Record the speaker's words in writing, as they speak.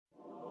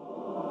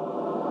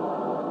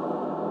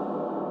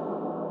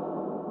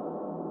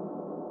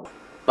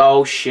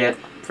Oh shit.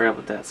 Forgot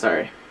about that,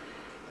 sorry.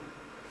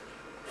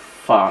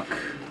 Fuck.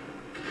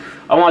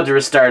 I wanted to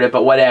restart it,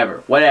 but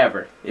whatever.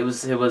 Whatever. It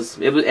was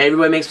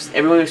everybody makes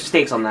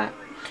mistakes on that.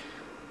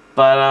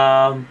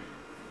 But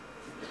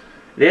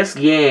this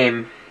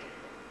game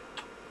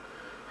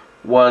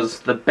was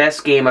the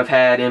best game I've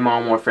had in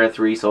Modern Warfare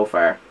 3 so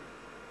far.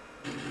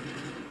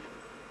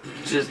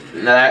 Just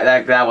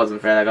that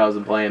wasn't fair. That guy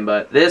wasn't playing,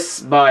 but this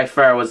by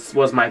far was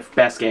my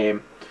best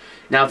game.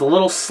 Now it's a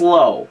little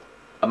slow.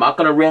 I'm not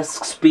gonna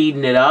risk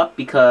speeding it up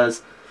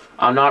because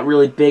I'm not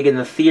really big in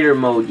the theater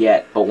mode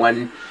yet. But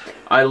when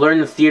I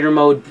learn the theater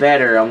mode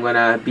better, I'm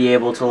gonna be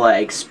able to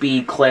like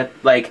speed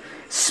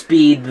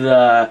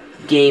the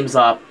games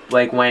up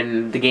like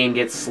when the game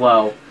gets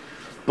slow.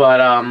 But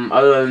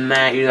other than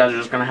that, you guys are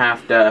just gonna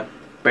have to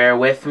bear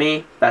with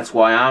me. That's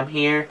why I'm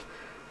here.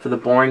 For the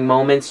boring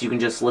moments, you can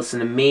just listen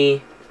to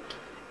me.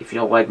 If you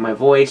don't like my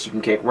voice, you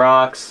can kick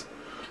rocks.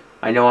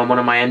 I know on one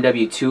of my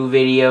MW2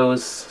 videos,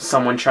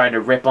 someone tried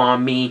to rip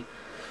on me,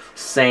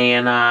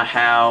 saying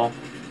how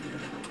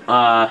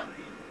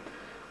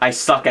I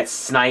suck at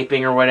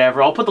sniping or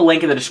whatever. I'll put the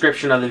link in the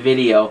description of the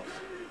video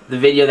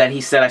that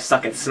he said I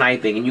suck at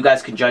sniping, and you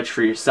guys can judge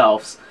for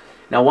yourselves.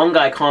 Now, one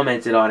guy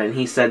commented on it, and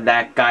he said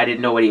that guy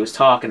didn't know what he was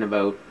talking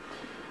about.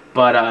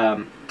 But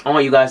I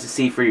want you guys to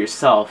see for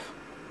yourself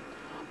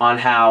on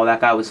how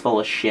that guy was full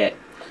of shit.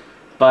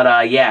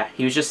 But yeah,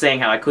 he was just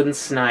saying how I couldn't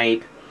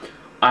snipe.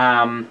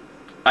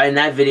 In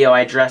that video,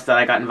 I addressed that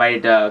I got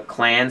invited to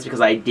clans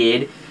because I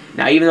did.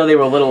 Now, even though they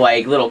were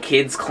little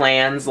kids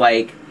clans,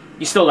 like,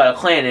 you still got a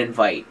clan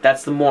invite.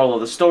 That's the moral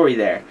of the story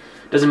there.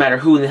 Doesn't matter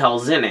who the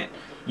hell's in it.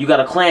 You got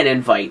a clan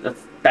invite.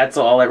 That's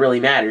all that really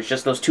matters.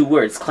 Just those two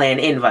words, clan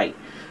invite.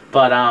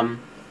 But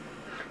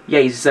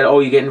yeah, he said,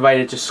 oh, you get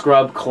invited to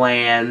scrub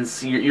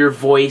clans. Your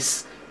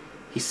voice.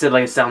 He said,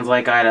 like, it sounds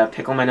like I had a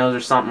pickle in my nose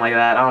or something like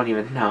that. I don't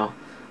even know.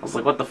 I was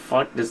like, what the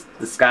fuck? Does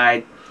this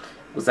guy...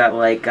 Was that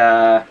like,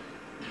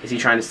 is he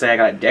trying to say I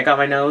got a dick on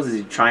my nose? Is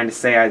he trying to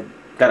say I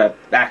got an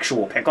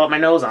actual pickle up my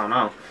nose? I don't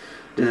know.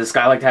 Does this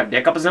guy like to have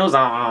dick up his nose?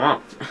 I don't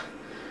know.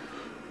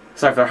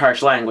 Sorry for the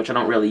harsh language. I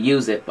don't really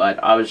use it,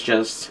 but I was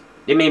just...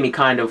 It made me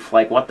kind of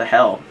like, what the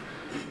hell?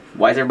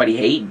 Why is everybody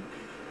hating?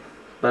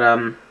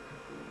 But,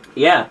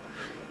 yeah.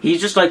 He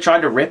just, like,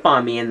 tried to rip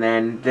on me, and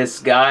then this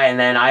guy, and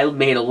then I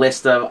made a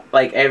list of,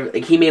 like,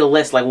 he made a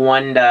list, like,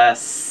 1 to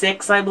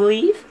 6, I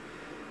believe?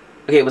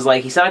 Okay, it was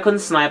like, he said I couldn't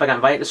snipe, I got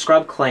invited to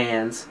scrub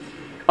clans.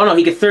 Oh, no,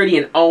 he could 30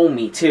 and own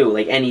me, too,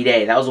 like, any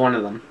day. That was one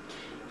of them.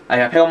 I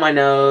got pickle on my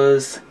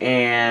nose,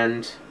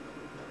 and...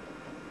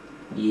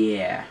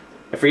 yeah.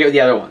 I forget what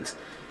the other ones.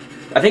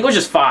 I think it was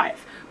just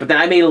 5. But then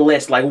I made a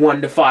list, like,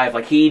 1 to 5,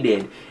 like he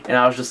did. And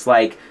I was just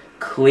like,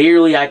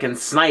 clearly I can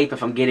snipe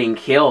if I'm getting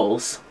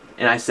kills.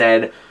 And I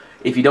said,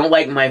 if you don't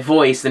like my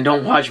voice, then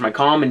don't watch my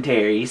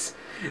commentaries.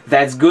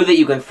 That's good that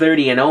you can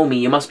 30 and 0 me.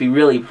 You must be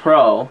really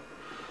pro.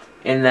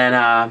 And then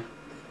I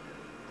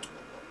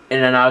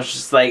was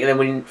just like, and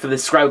then for the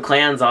scrub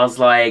clans, I was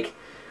like,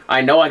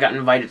 I know I got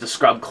invited to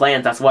scrub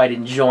clans. That's why I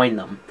didn't join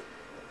them.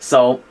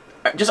 So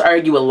just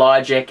argue with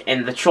logic,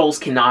 and the trolls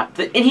cannot.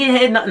 And he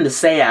had nothing to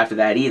say after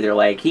that either.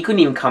 Like, he couldn't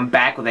even come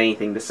back with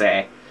anything to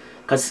say,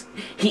 because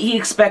he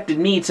expected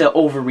me to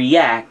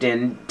overreact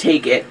and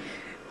take it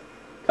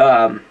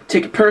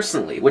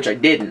personally, which I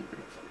didn't.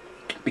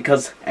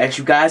 Because, as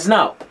you guys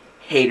know,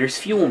 haters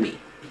fuel me.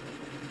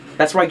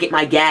 That's where I get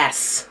my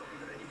gas.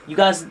 You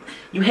guys,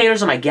 you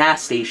haters are my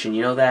gas station,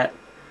 you know that?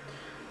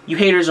 You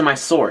haters are my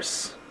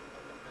source.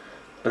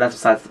 But that's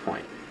besides the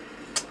point.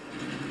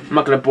 I'm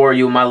not going to bore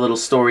you with my little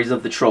stories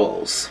of the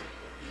trolls.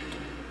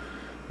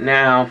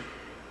 Now,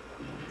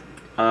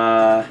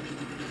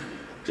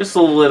 just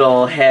a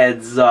little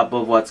heads up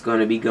of what's going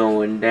to be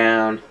going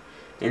down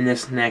in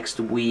this next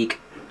week.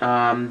 The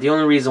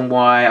only reason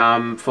why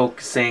I'm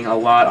focusing a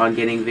lot on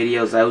getting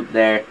videos out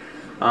there,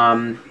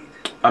 I'm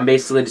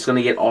basically just going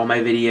to get all my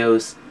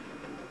videos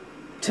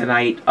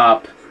tonight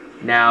up.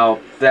 Now,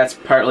 that's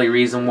partly the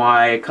reason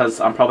why, because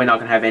I'm probably not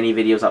going to have any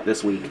videos up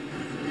this week.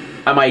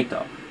 I might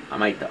though.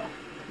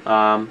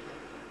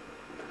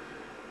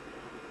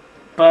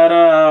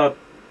 But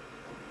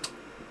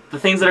the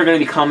things that are going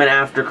to be coming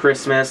after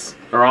Christmas,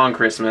 or on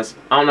Christmas,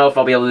 I don't know if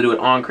I'll be able to do it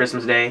on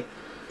Christmas Day,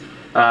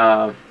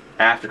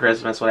 after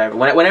Christmas, whatever.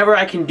 Whenever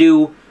I can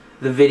do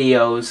the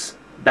videos,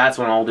 that's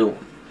when I'll do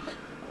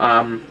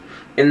them.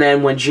 And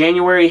then when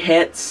January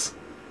hits,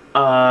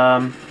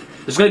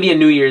 there's going to be a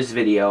New Year's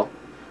video,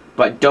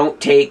 but don't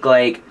take,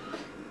 like,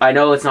 I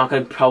know it's not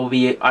going to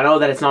probably be, I know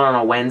that it's not on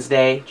a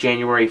Wednesday,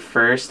 January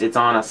 1st, it's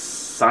on a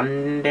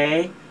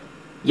Sunday.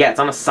 Yeah,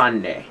 it's on a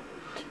Sunday,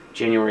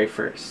 January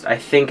 1st. I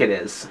think it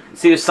is.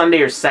 It's either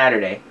Sunday or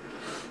Saturday.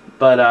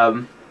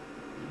 But,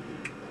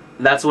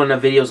 that's when the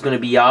video is going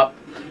to be up.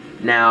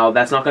 Now,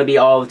 that's not going to be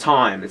all the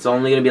time. It's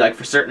only going to be, like,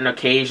 for certain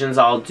occasions,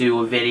 I'll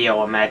do a video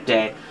on that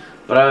day.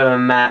 But other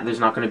than that,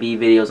 there's not going to be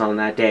videos on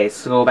that day.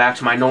 So go back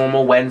to my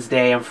normal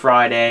Wednesday and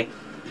Friday.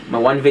 My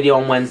 1 video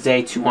on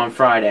Wednesday, 2 on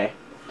Friday.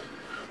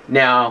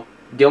 Now,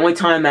 the only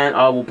time that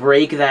I will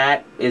break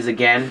that is,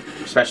 again,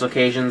 for special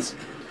occasions.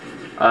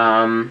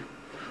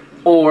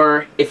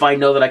 Or if I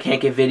know that I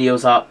can't get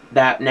videos up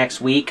that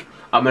next week,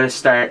 I'm going to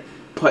start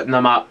putting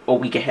them up a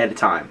week ahead of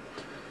time.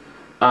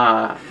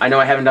 I know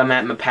I haven't done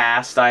that in the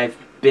past. I've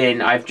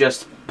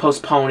just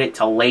postponed it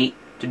till late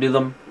to do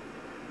them.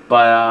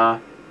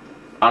 But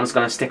I'm just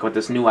going to stick with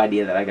this new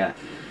idea that I got.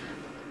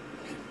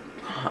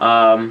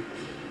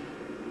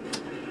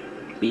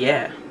 But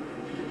yeah.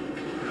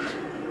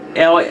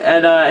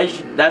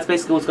 And that's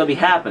basically what's going to be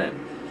happening.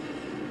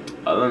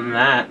 Other than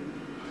that,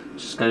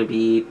 it's just going to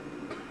be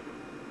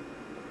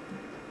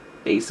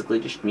basically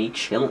just me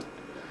chilling.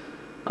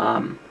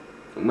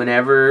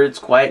 Whenever it's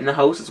quiet in the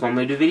house, it's when I'm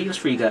going to do videos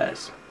for you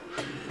guys.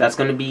 That's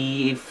going to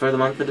be for the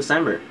month of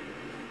December.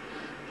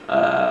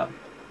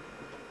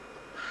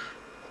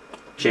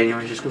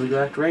 January's just going to be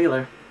back to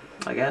regular,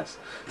 I guess.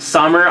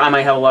 Summer, I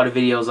might have a lot of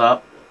videos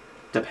up.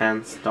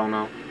 Depends, don't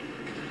know.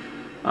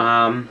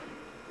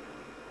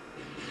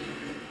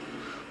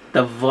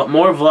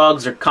 More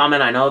vlogs are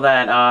coming. I know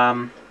that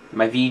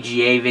my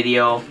VGA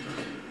video,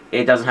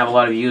 it doesn't have a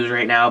lot of views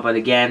right now, but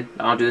again,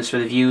 I don't do this for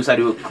the views. I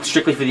do it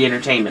strictly for the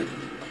entertainment.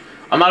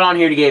 I'm not on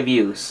here to get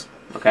views,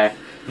 okay?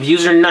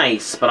 Views are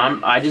nice, but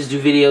I just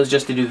do videos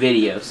just to do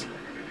videos.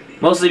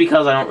 Mostly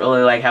because I don't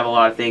really like have a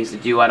lot of things to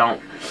do. I'm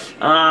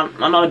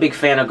not a big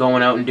fan of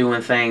going out and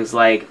doing things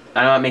like,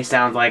 I know it may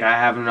sound like I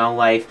have no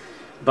life,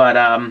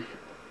 but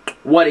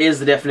what is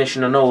the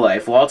definition of no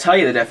life? Well, I'll tell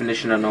you the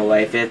definition of no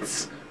life.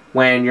 It's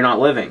when you're not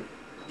living.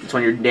 It's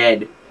when you're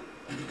dead.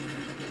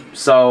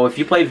 So if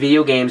you play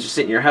video games, just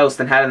sit in your house,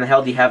 then how in the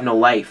hell do you have no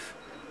life?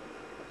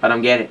 I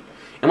don't get it.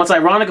 And what's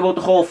ironic about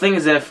the whole thing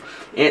is that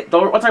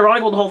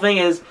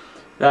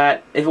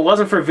if it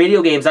wasn't for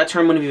video games, that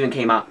term wouldn't have even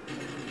came up.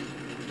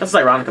 That's what's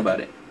ironic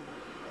about it.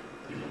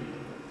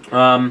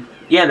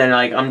 Yeah, and then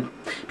like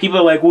people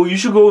are like, well, you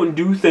should go out and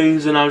do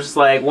things, and I was just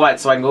like, what?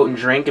 So I can go out and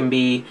drink and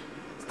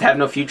have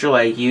no future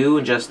like you,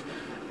 and just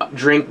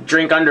drink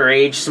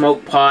underage,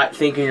 smoke pot,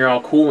 thinking you're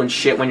all cool and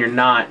shit when you're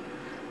not.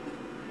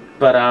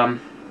 But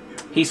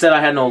he said I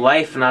had no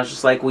life, and I was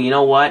just like, well, you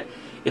know what?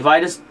 If I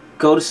just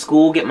go to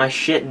school, get my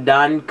shit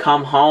done,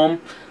 come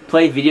home,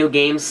 play video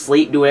games,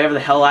 sleep, do whatever the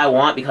hell I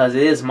want because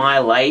it is my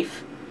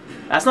life,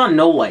 that's not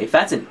no life.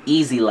 That's an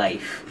easy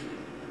life.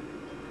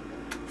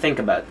 Think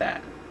about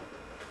that.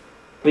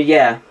 But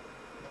yeah.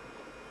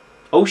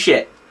 Oh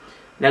shit.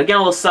 Now again, a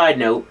little side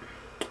note.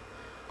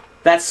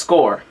 That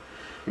score.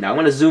 Now I'm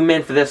going to zoom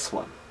in for this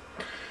one.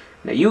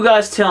 Now you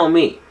guys tell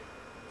me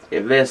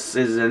if this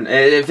isn't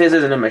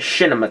a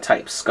Machinima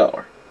type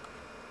score.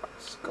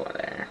 Let's go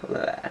there. Look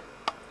at that.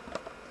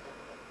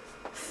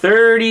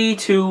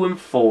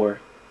 32-4.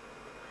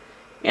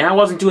 And I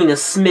wasn't doing a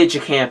smidge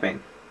of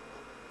camping.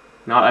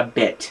 Not a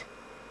bit.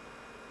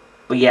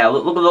 But yeah,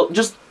 look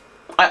just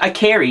I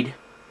carried.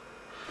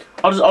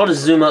 I'll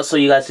just zoom out so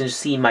you guys can just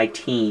see my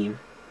team.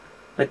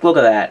 Like, look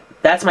at that.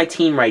 That's my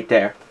team right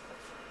there.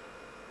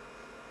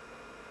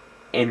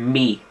 And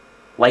me,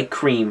 like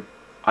cream,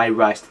 I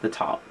rise to the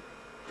top.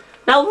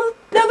 Now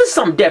this is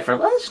something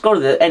different. Let's just go to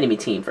the enemy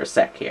team for a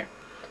sec here.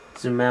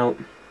 Zoom out.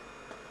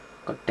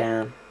 Go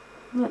down.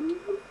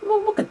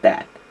 Look at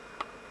that.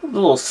 The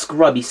little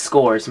scrubby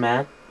scores,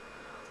 man.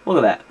 Look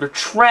at that. They're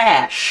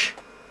trash.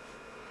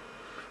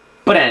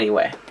 But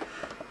anyway.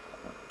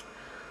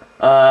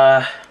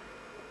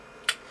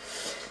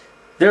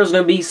 There's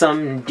going to be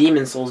some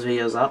Demon Souls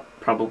videos up,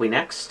 probably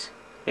next.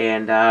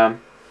 And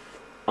I'm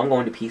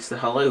going to peace the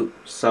hell out.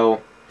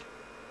 So,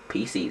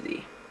 peace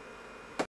easy.